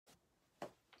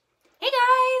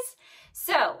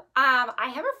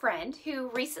I have a friend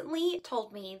who recently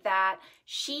told me that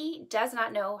she does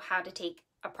not know how to take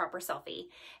a proper selfie.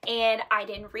 And I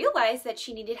didn't realize that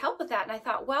she needed help with that. And I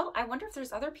thought, well, I wonder if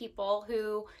there's other people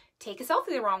who take a selfie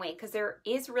the wrong way, because there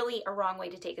is really a wrong way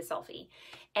to take a selfie.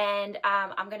 And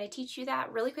I'm going to teach you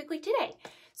that really quickly today.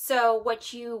 So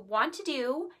what you want to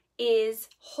do is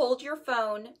hold your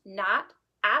phone not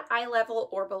at eye level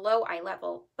or below eye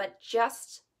level, but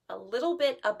just a little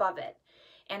bit above it.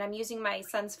 And I'm using my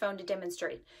son's phone to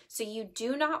demonstrate. So you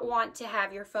do not want to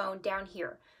have your phone down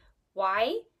here.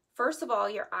 Why? First of all,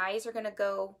 your eyes are going to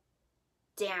go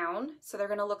down, so they're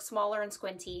going to look smaller and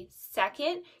squinty.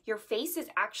 Second, your face is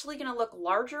actually going to look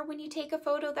larger when you take a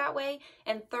photo that way.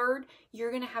 And third, you're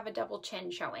going to have a double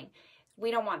chin showing.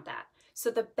 We don't want that.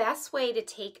 So the best way to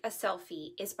take a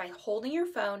selfie is by holding your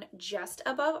phone just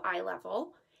above eye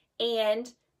level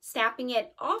and snapping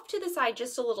it off to the side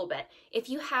just a little bit. If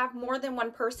you have more than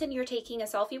one person you're taking a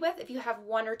selfie with, if you have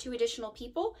one or two additional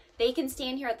people, they can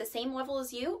stand here at the same level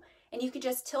as you, and you can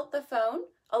just tilt the phone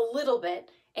a little bit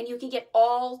and you can get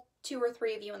all 2 or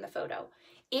 3 of you in the photo.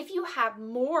 If you have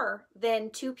more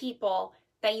than 2 people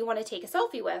that you want to take a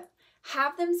selfie with,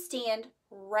 have them stand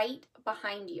right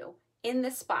behind you in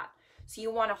this spot. So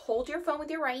you want to hold your phone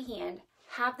with your right hand,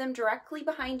 have them directly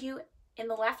behind you in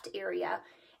the left area.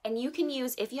 And you can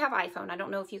use, if you have iPhone, I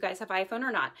don't know if you guys have iPhone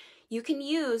or not, you can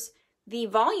use the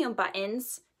volume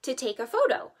buttons to take a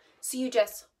photo. So you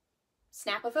just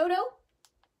snap a photo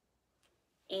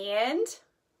and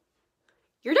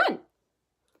you're done.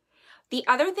 The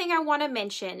other thing I want to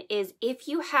mention is if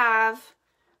you have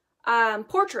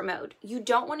portrait mode, you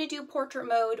don't want to do portrait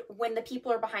mode when the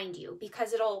people are behind you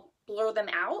because it'll blur them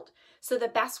out. So the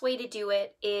best way to do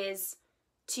it is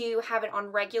to have it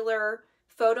on regular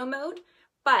photo mode.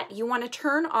 But you want to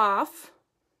turn off,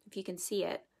 if you can see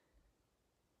it,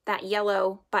 that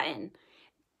yellow button.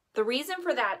 The reason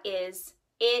for that is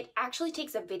it actually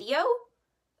takes a video.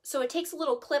 So it takes a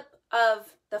little clip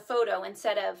of the photo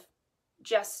instead of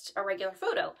just a regular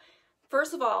photo.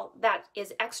 First of all, that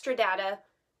is extra data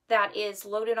that is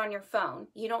loaded on your phone.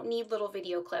 You don't need little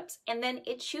video clips. And then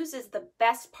it chooses the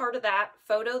best part of that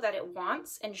photo that it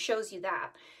wants and shows you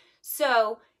that.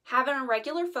 So have it on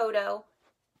regular photo.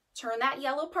 Turn that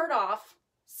yellow part off,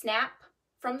 snap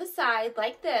from the side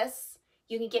like this.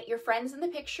 You can get your friends in the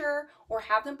picture or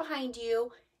have them behind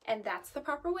you, and that's the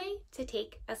proper way to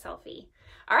take a selfie.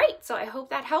 All right, so I hope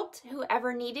that helped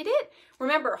whoever needed it.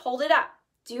 Remember, hold it up.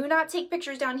 Do not take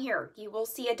pictures down here. You will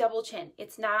see a double chin.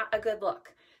 It's not a good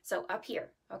look. So up here,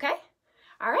 okay?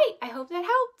 All right, I hope that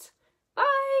helped.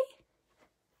 Bye.